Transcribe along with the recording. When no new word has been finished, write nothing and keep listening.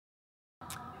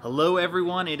Hello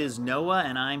everyone, it is Noah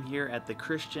and I'm here at the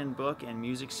Christian Book and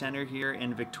Music Center here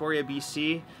in Victoria,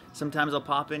 BC. Sometimes I'll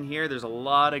pop in here, there's a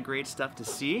lot of great stuff to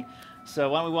see.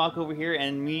 So why don't we walk over here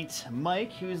and meet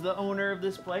Mike, who's the owner of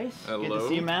this place. Hello. Good to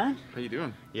see you, man. How you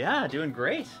doing? Yeah, doing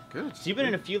great. Good. So you've been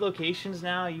in a few locations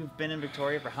now. You've been in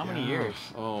Victoria for how many years?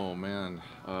 Oh man,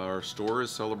 our store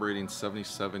is celebrating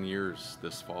 77 years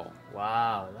this fall.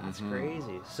 Wow, that's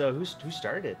crazy. So who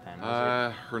started it then?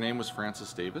 Her name was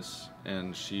Frances Davis,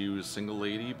 and she was a single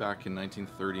lady back in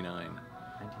 1939.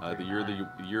 The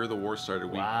year the war started.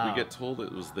 Wow. We get told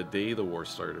it was the day the war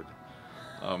started.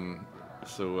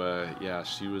 Yeah,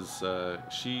 she was.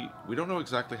 We don't know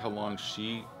exactly how long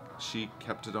she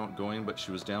kept it on going, but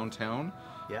she was downtown,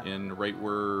 in right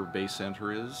where Bay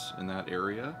Center is, in that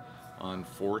area, on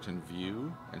Fort and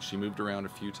View, and she moved around a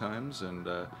few times. And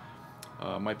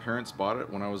my parents bought it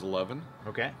when I was 11.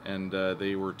 Okay. And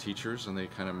they were teachers, and they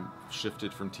kind of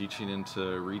shifted from teaching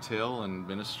into retail and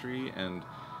ministry, and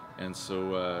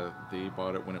so they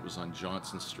bought it when it was on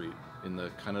Johnson Street, in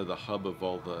the kind of the hub of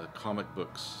all the comic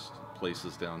books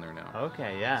places down there now.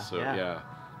 Okay, yeah. So yeah,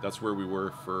 that's where we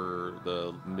were for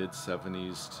the mid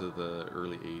 70s to the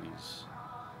early 80s.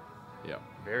 Yeah.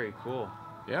 Very cool.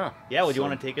 Yeah. Yeah, would you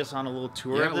want to take us on a little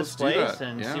tour of this place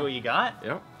and see what you got?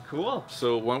 Yeah. Cool.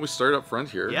 So why don't we start up front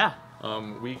here? Yeah.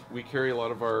 We carry a lot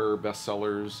of our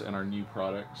bestsellers and our new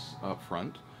products up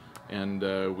front, and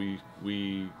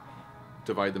we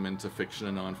divide them into fiction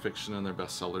and nonfiction, and their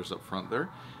bestsellers up front there.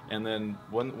 And then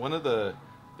one of the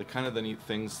kind of the neat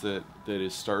things that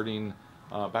is starting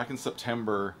back in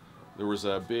September, there was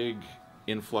a big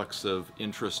influx of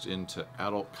interest into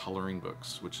adult coloring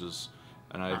books, which is,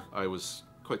 and I was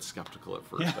quite skeptical at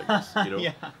first, I guess, you know.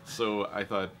 Yeah. So I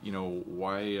thought,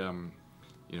 why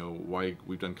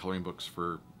we've done coloring books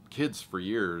for kids for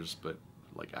years, but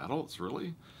like adults,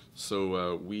 really?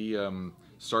 So we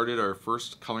started, our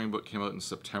first coloring book came out in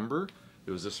September.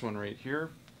 It was this one right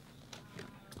here.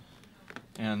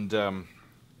 And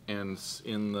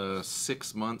in the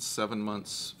 7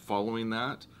 months following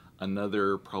that,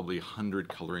 another probably 100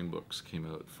 coloring books came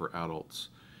out for adults.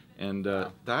 And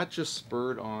that just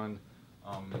spurred on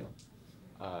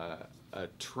a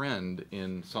trend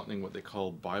in something what they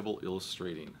call Bible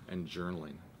illustrating and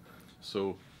journaling.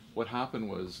 So what happened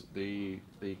was they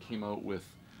came out with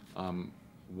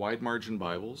wide margin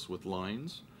Bibles with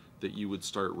lines that you would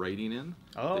start writing in,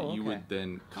 that you would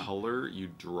then color,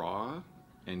 you'd draw,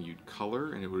 and you'd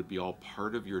color, and it would be all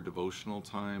part of your devotional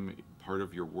time, part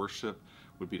of your worship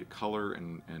would be to color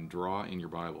and draw in your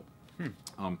Bible.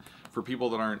 For people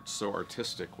that aren't so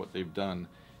artistic, what they've done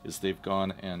is they've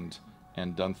gone and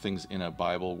done things in a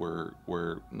Bible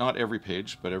where not every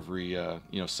page, but every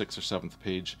 6th or 7th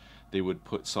page, they would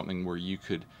put something where you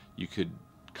could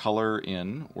color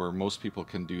in, where most people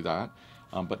can do that,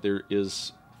 but there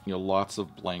is lots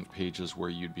of blank pages where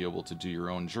you'd be able to do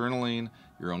your own journaling,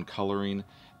 your own coloring.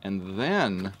 And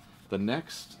then the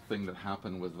next thing that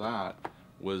happened with that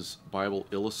was Bible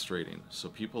illustrating. So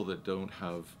people that don't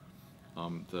have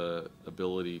the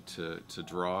ability to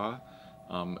draw,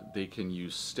 they can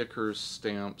use stickers,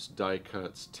 stamps, die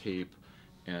cuts, tape,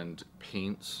 and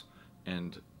paints,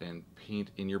 and paint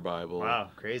in your Bible.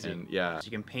 Wow, crazy. And yeah. So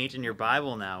you can paint in your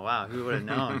Bible now. Wow, who would have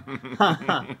known?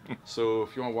 So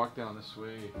if you want to walk down this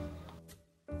way.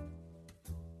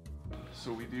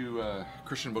 So we do,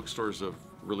 Christian bookstores have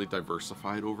really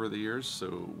diversified over the years.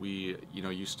 So we,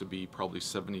 used to be probably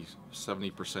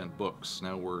 70% books.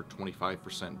 Now we're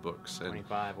 25% books. And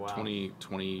 25, wow.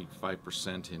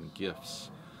 25% in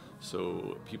gifts.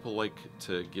 So people like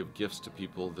to give gifts to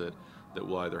people that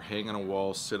will either hang on a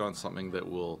wall, sit on something that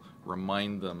will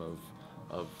remind them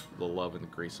of the love and the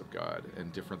grace of God,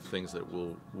 and different things that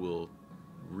will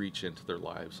reach into their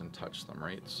lives and touch them,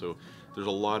 right? So there's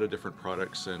a lot of different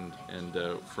products, and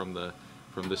from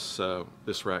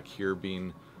this rack here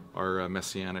being our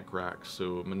messianic rack,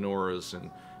 so menorahs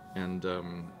and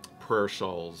prayer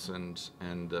shawls and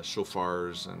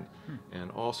shofars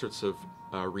and all sorts of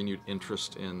renewed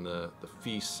interest in the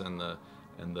feasts and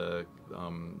the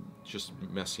just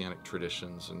messianic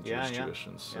traditions and Jewish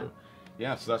traditions. So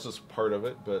so that's just part of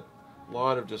it, but a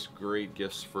lot of just great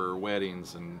gifts for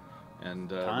weddings and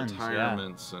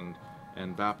retirements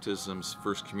and baptisms,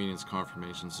 first communions,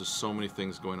 confirmations. There's so many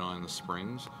things going on in the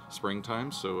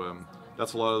springtime. So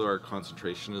that's a lot of our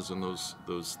concentration is in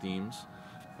those themes.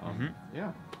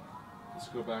 Yeah. Let's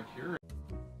go back here.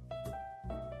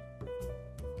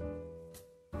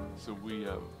 So we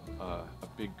have a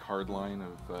big card line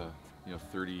of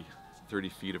 30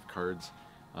 feet of cards.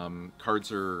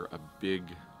 Cards are a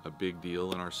big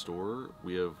deal in our store.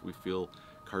 We feel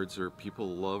cards are, people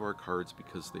love our cards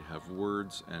because they have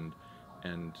words and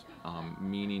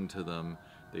meaning to them.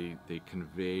 They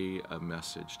convey a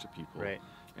message to people. Right.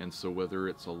 And so whether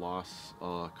it's a loss,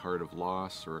 card of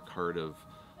loss, or a card of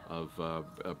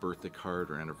a birthday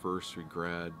card or anniversary,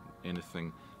 grad,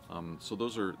 anything.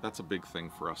 So that's a big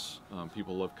thing for us.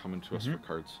 People love coming to us for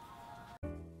cards.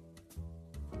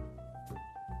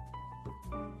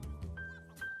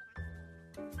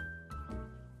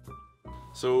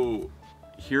 So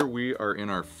here we are in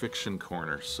our fiction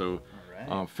corner. So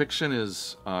fiction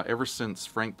is, ever since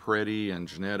Frank Peretti and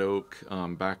Jeanette Oak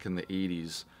back in the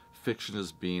 80s, fiction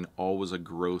has been always a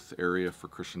growth area for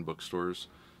Christian bookstores.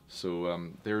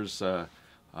 So there's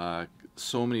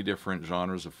so many different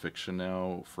genres of fiction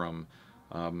now, from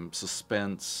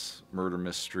suspense, murder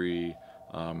mystery,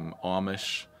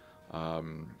 Amish,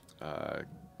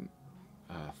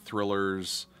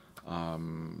 thrillers,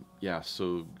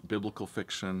 so biblical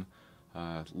fiction,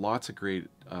 lots of great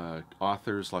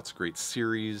authors, lots of great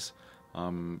series.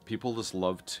 People just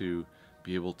love to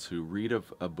be able to read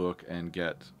a book and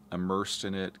get immersed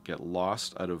in it, get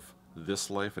lost out of this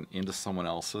life and into someone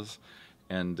else's.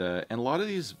 And a lot of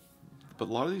these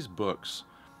books,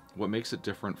 what makes it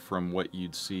different from what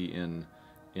you'd see in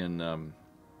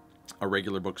a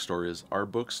regular bookstore is our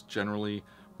books generally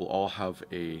will all have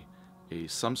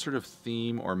some sort of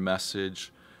theme or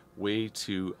message, way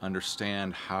to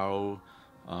understand how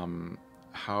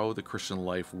the Christian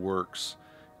life works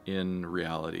in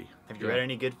reality. Have you read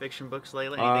any good fiction books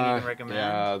lately? Anything you can recommend?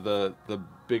 Yeah, the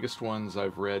biggest ones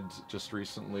I've read just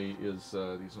recently is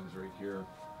these ones right here.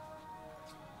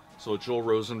 So Joel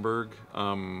Rosenberg,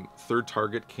 Third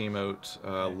Target came out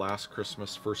last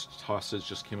Christmas. First Hostage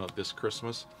just came out this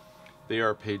Christmas. They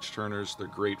are page turners. They're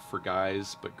great for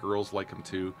guys, but girls like them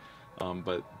too.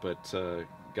 But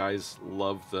guys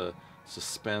love the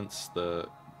suspense, the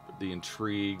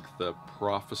intrigue, the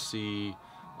prophecy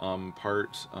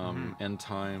part, end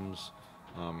times.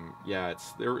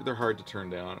 They're hard to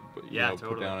turn down, but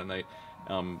put down at night.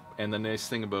 And the nice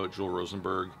thing about Joel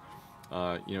Rosenberg,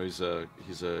 he's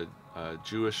a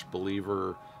Jewish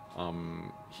believer.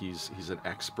 He's an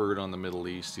expert on the Middle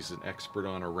East. He's an expert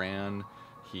on Iran.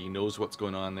 He knows what's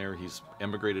going on there. He's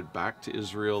emigrated back to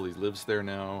Israel. He lives there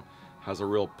now. Has a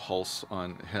real pulse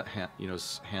on,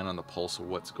 hand on the pulse of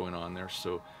what's going on there.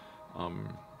 So,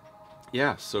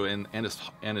 So and his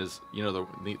the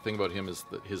neat thing about him is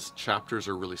that his chapters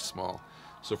are really small.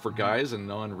 So for guys and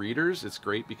non-readers, it's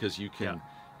great because you can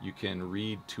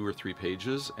read 2 or 3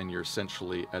 pages and you're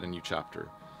essentially at a new chapter.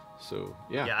 So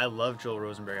yeah, I love Joel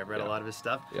Rosenberg. I've read a lot of his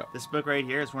stuff. Yeah. This book right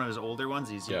here is one of his older ones,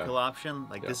 the Ezekiel option.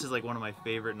 This is like one of my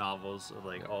favorite novels of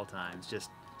all time. It's just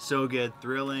so good,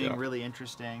 thrilling, really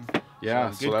interesting.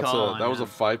 Yeah, so that was a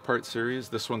 5-part series.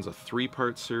 This one's a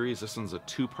 3-part series. This one's a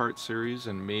 2-part series,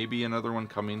 and maybe another one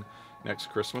coming next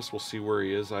Christmas. We'll see where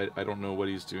he is. I don't know what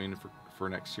he's doing for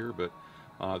next year, but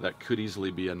that could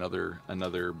easily be another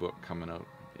book coming out.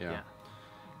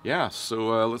 Yeah.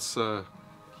 So let's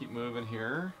keep moving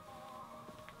here.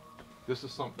 This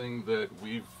is something that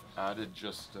we've added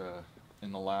just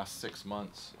in the last 6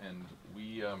 months, and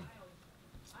we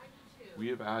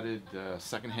have added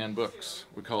secondhand books.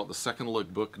 We call it the Second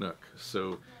Look Book Nook.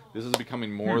 So this is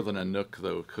becoming more than a nook,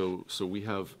 though. So we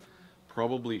have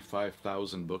probably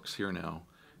 5,000 books here now,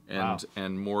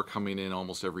 and more coming in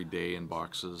almost every day in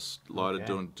boxes. A lot of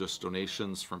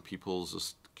donations from people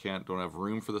just don't have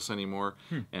room for this anymore.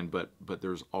 But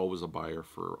there's always a buyer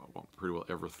for pretty well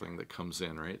everything that comes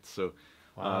in, right? So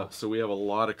so we have a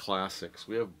lot of classics.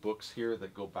 We have books here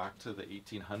that go back to the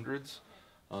 1800s.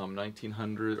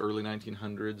 1900, early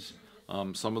 1900s.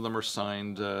 Some of them are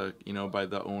signed, by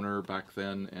the owner back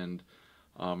then, and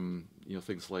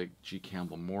things like G.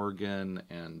 Campbell Morgan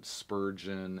and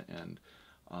Spurgeon, and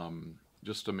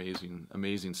just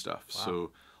amazing stuff. Wow.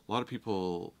 So a lot of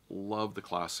people love the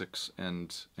classics,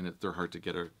 and they're hard to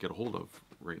get a hold of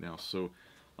right now. So,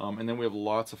 and then we have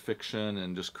lots of fiction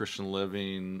and just Christian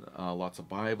living, lots of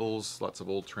Bibles, lots of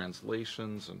old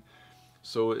translations, and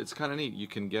so it's kind of neat. You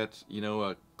can get,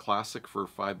 a classic for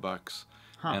 $5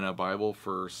 and a Bible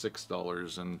for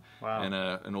 $6 and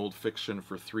an old fiction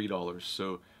for $3.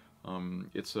 So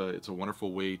it's a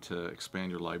wonderful way to expand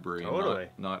your library and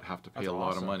not have to pay a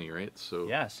lot of money, right? So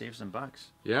save some bucks.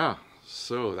 Yeah.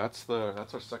 So that's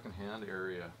our secondhand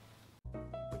area.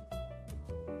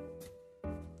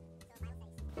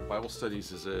 Bible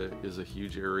studies is a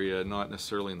huge area, not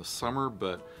necessarily in the summer,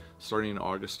 but starting in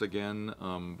August again.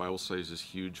 Bible studies is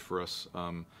huge for us.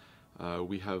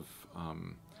 We have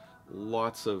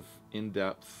lots of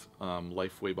in-depth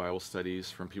Lifeway Bible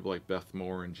studies from people like Beth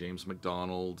Moore and James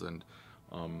MacDonald and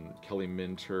Kelly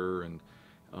Minter, and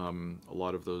a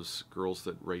lot of those girls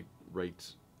that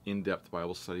write in-depth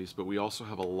Bible studies, but we also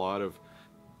have a lot of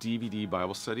DVD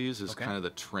Bible studies. Is kind of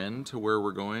the trend to where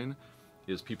we're going,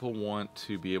 is people want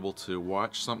to be able to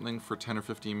watch something for 10 or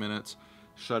 15 minutes,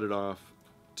 shut it off,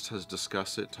 to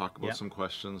discuss it, talk about some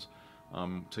questions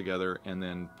together, and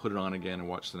then put it on again and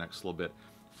watch the next little bit.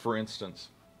 For instance,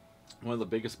 one of the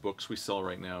biggest books we sell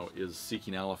right now is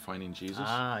Seeking Allah, Finding Jesus.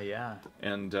 Ah, yeah.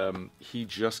 And he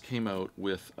just came out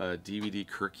with a DVD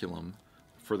curriculum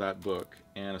for that book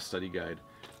and a study guide.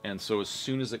 And so as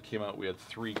soon as it came out, we had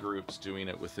 3 groups doing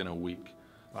it within a week.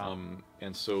 Wow.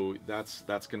 And so that's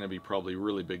going to be probably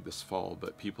really big this fall. But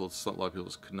a lot of people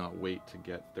just could not wait to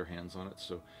get their hands on it.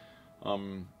 So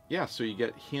yeah, so you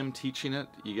get him teaching it.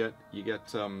 You get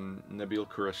Nabil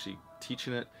Qureshi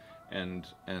teaching it, and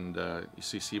you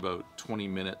see about 20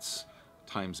 minutes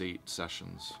times 8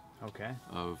 sessions. Okay.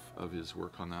 Of his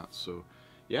work on that. So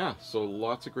yeah, so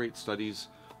lots of great studies.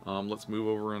 Let's move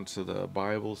over into the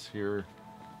Bibles here.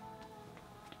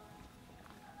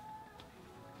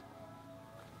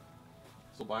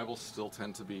 So Bibles still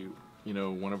tend to be,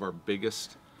 one of our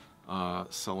biggest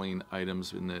selling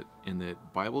items in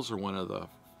that Bibles are one of the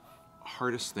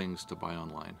hardest things to buy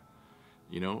online.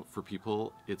 For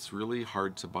people, it's really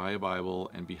hard to buy a Bible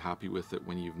and be happy with it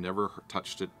when you've never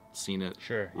touched it, seen it,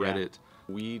 read it.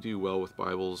 We do well with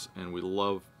Bibles, and we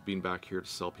love being back here to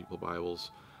sell people Bibles.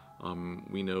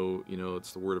 We know,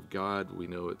 it's the Word of God. We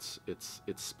know it's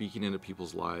speaking into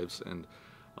people's lives, and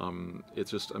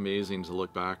it's just amazing to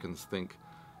look back and think,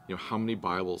 how many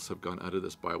Bibles have gone out of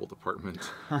this Bible department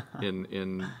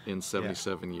in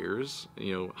 77 years?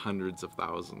 Hundreds of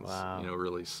thousands. Wow.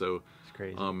 Really. So it's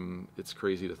crazy. It's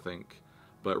crazy to think.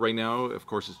 But right now, of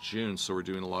course, it's June, so we're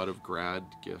doing a lot of grad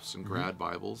gifts and grad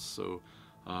Bibles. So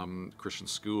Christian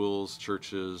schools,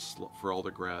 churches, for all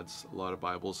the grads, a lot of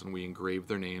Bibles, and we engrave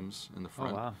their names in the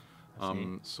front. Oh, wow. That's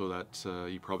neat. So that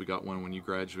you probably got one when you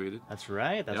graduated. That's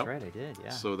right. That's right. I did.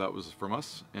 Yeah. So that was from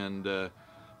us, and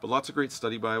but lots of great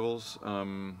study Bibles.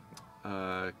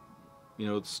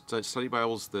 Study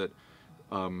Bibles that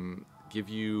give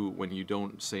you, when you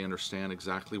don't understand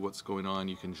exactly what's going on,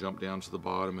 you can jump down to the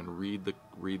bottom and read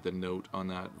the note on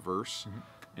that verse,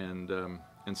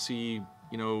 and see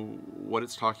what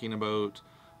it's talking about,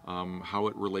 how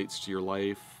it relates to your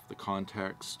life, the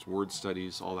context, word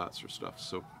studies, all that sort of stuff.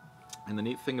 So, and the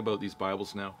neat thing about these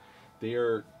Bibles now, they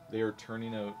are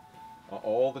turning out.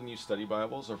 All the new study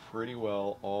Bibles are pretty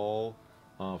well all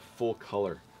full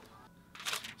color.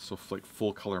 So like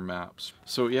full color maps.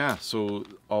 So yeah, so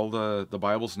all the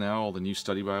Bibles now, all the new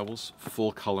study Bibles,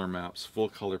 full color maps, full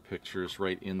color pictures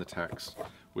right in the text,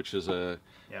 which is a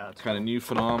kind of new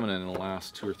phenomenon in the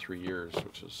last 2 or 3 years,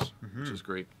 which is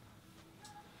great.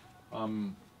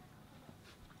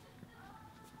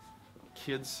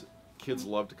 Kids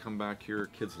love to come back here.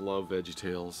 Kids love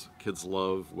VeggieTales. Kids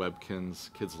love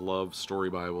Webkins. Kids love story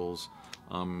Bibles,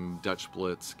 Dutch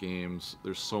Blitz games.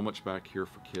 There's so much back here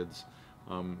for kids.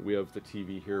 We have the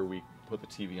TV here. We put the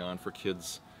TV on for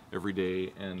kids every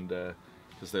day, and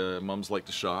because the mums like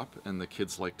to shop and the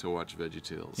kids like to watch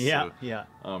VeggieTales. Yeah,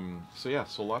 so, yeah.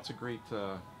 So lots of great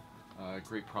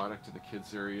product in the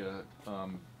kids area.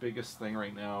 Biggest thing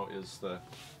right now is the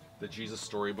Jesus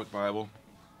Storybook Bible.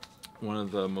 One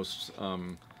of the most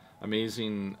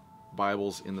amazing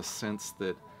Bibles in the sense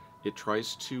that it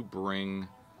tries to bring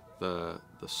the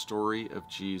story of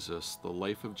Jesus, the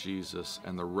life of Jesus,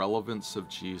 and the relevance of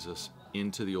Jesus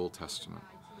into the Old Testament.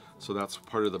 So that's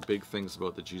part of the big things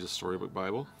about the Jesus Storybook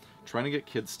Bible. Trying to get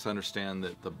kids to understand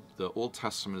that the Old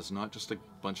Testament is not just a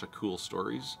bunch of cool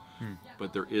stories,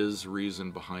 but there is reason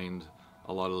behind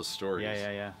a lot of those stories.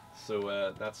 Yeah.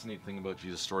 So that's the neat thing about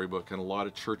Jesus Storybook, and a lot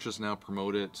of churches now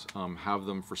promote it, have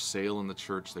them for sale in the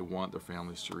church. They want their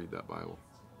families to read that Bible.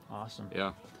 Awesome.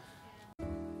 Yeah.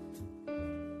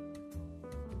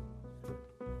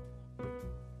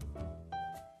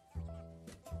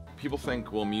 People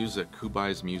think, well, music, who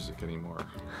buys music anymore?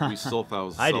 We still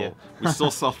we still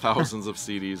sell thousands of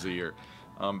CDs a year.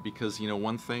 Because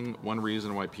one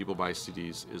reason why people buy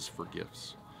CDs is for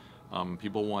gifts.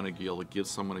 People want to be able to give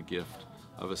someone a gift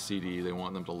of a CD. They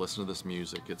want them to listen to this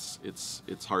music.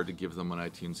 It's hard to give them an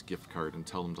iTunes gift card and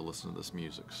tell them to listen to this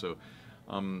music. So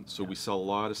we sell a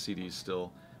lot of CDs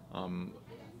still.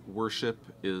 Worship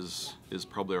is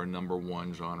probably our number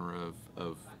one genre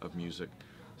of music.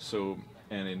 So,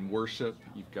 and in worship,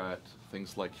 you've got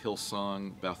things like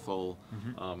Hillsong, Bethel,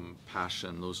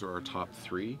 Passion. Those are our top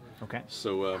 3. Okay.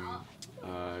 So,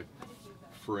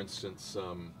 for instance,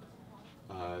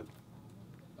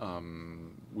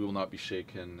 We Will Not Be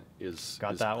Shaken is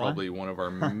probably one of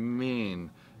our main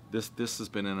this has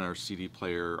been in our CD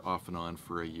player off and on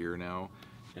for a year now,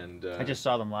 and I just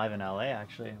saw them live in LA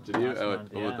actually. Did you? Last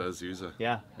month, With the Azusa.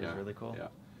 Yeah, it was really cool.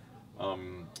 Yeah.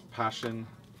 Passion,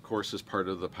 of course, is part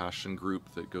of the Passion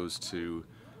group that goes to.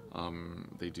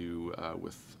 They do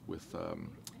with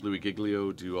Louis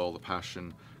Giglio do all the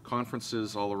Passion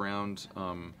conferences all around,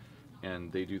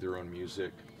 and they do their own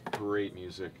music, great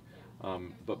music.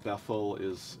 But Bethel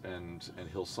is and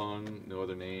Hillsong, No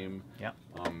Other Name. Yeah.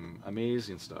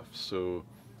 Amazing stuff. So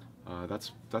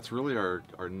that's really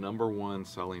our number one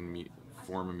selling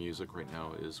form of music right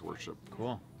now is worship.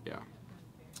 Cool. Yeah.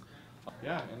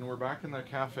 Yeah, and we're back in the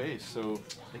cafe. So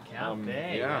the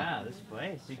cafe, yeah, this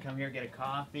place. You come here, get a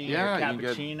coffee, yeah, or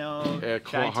cappuccino,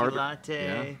 chai tea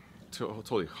latte. Yeah,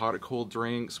 totally hot or cold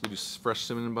drinks. We do fresh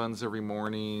cinnamon buns every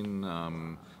morning,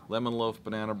 lemon loaf,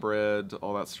 banana bread,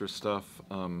 all that sort of stuff.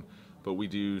 But we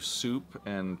do soup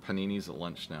and paninis at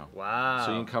lunch now. Wow.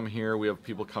 So you can come here. We have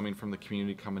people coming from the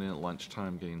community coming in at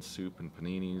lunchtime getting soup and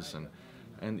paninis,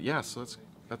 and yeah, so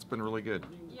that's been really good.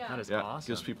 Yeah. That is awesome.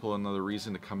 Gives people another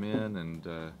reason to come in and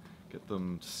get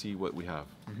them to see what we have.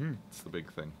 It's the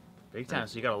big thing. Big time. Right.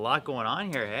 So you got a lot going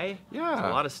on here, hey? Yeah. There's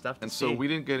a lot of stuff to see. And so we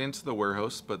didn't get into the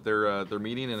warehouse, but they're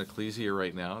meeting in Ecclesia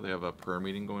right now. They have a prayer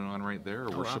meeting going on right there,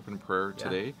 worship and prayer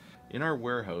today. In our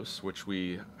warehouse, which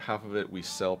half of it we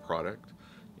sell product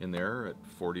in there at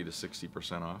 40 to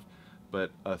 60% off,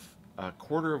 but a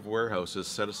quarter of warehouse is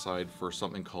set aside for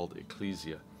something called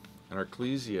Ecclesia. And our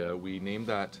Ecclesia, we named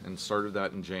that and started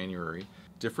that in January.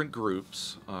 Different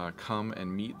groups come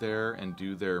and meet there and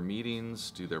do their meetings,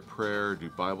 do their prayer, do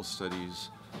Bible studies.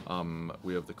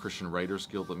 We have the Christian Writers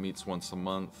Guild that meets once a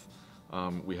month.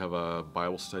 We have a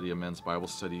Bible study, a men's Bible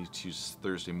study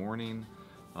Thursday morning.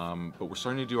 But we're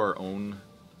starting to do our own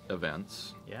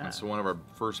events. Yeah. And so one of our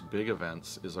first big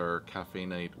events is our cafe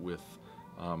night with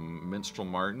Minstrel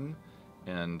Martin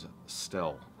and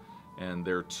Stell. And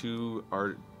they're two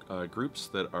art groups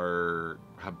that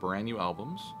have brand new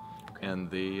albums,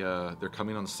 and they're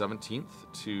coming on the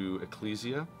 17th to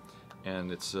Ecclesia,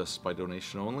 and it's just by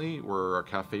donation only. Where our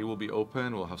cafe will be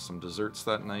open, we'll have some desserts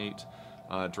that night,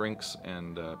 drinks,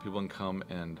 and people can come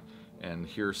and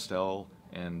hear Stell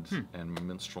and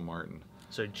Minstrel Martin.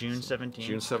 So June 17th,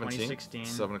 June 17th, 2016.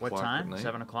 7 o'clock What time? at night.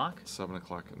 7 o'clock? 7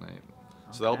 o'clock at night.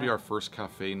 So that'll be our first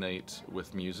cafe night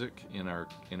with music in our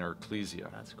Ecclesia.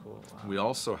 That's cool. Wow. We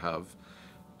also have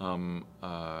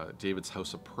David's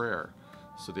House of Prayer.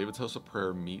 So David's House of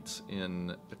Prayer meets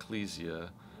in Ecclesia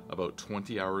about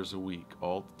 20 hours a week,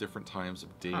 all different times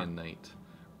of day and night.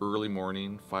 Early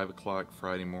morning, 5 o'clock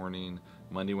Friday morning,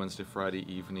 Monday, Wednesday, Friday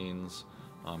evenings,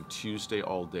 Tuesday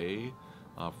all day.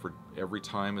 For every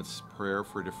time it's prayer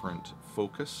for a different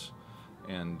focus.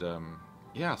 And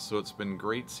yeah, so it's been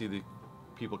great to see the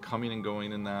people coming and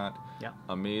going in that. Yeah.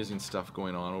 Amazing stuff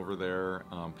going on over there.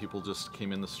 People just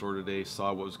came in the store today,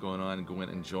 saw what was going on, and went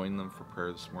and joined them for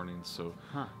prayer this morning. So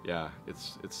yeah,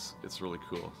 it's really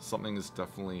cool. Something is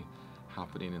definitely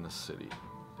happening in the city.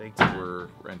 Big time. We're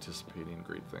anticipating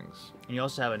great things. And you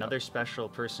also have another special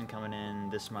person coming in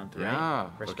this month, right? Yeah.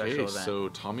 For a special event. So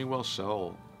Tommy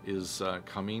Welshell is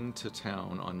coming to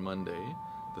town on Monday,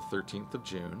 the 13th of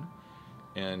June,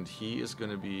 and he is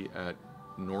going to be at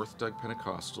North Doug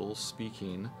Pentecostal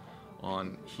speaking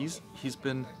on. He's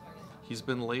been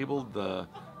labeled the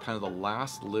kind of the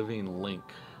last living link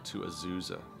to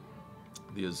Azusa,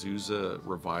 the Azusa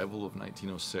revival of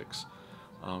 1906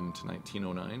 to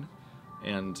 1909,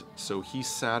 and so he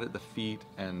sat at the feet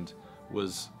and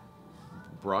was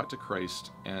brought to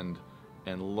Christ and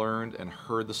learned and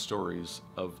heard the stories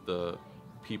of the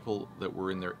people that were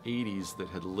in their 80s that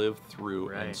had lived through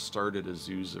and started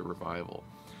Azusa revival.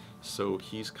 So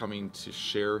he's coming to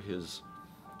share his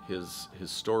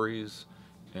stories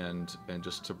and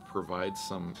just to provide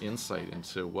some insight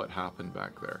into what happened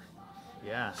back there.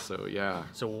 Yeah. So yeah.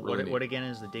 So what again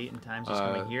is the date and times he's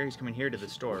coming here? He's coming here to the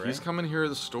store, right? He's coming here to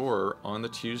the store on the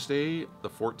Tuesday, the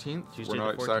 14th. We're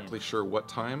not exactly sure what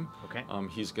time. Okay.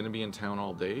 He's going to be in town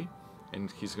all day,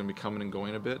 and he's going to be coming and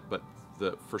going a bit, but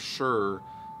for sure,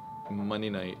 Monday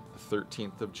night, the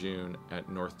 13th of June at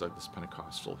North Douglas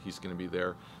Pentecostal. He's going to be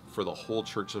there for the whole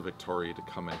Church of Victoria to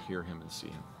come and hear him and see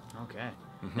him. Okay.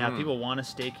 Now, if people want to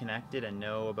stay connected and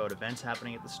know about events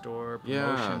happening at the store,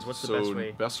 promotions, what's the best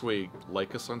way? Best way,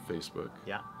 like us on Facebook.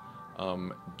 Yeah.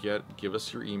 Give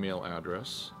us your email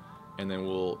address, and then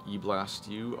we'll e-blast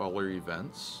you all our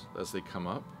events as they come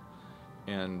up.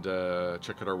 And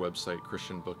check out our website,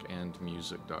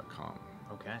 christianbookandmusic.com.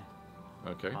 Okay.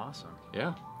 Okay. Awesome.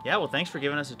 Yeah. Yeah, well, thanks for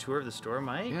giving us a tour of the store,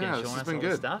 Mike, and showing us all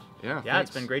the stuff. Yeah, it's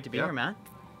been great to be here, man.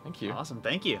 Thank you. Awesome.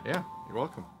 Thank you. Yeah, you're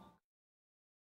welcome.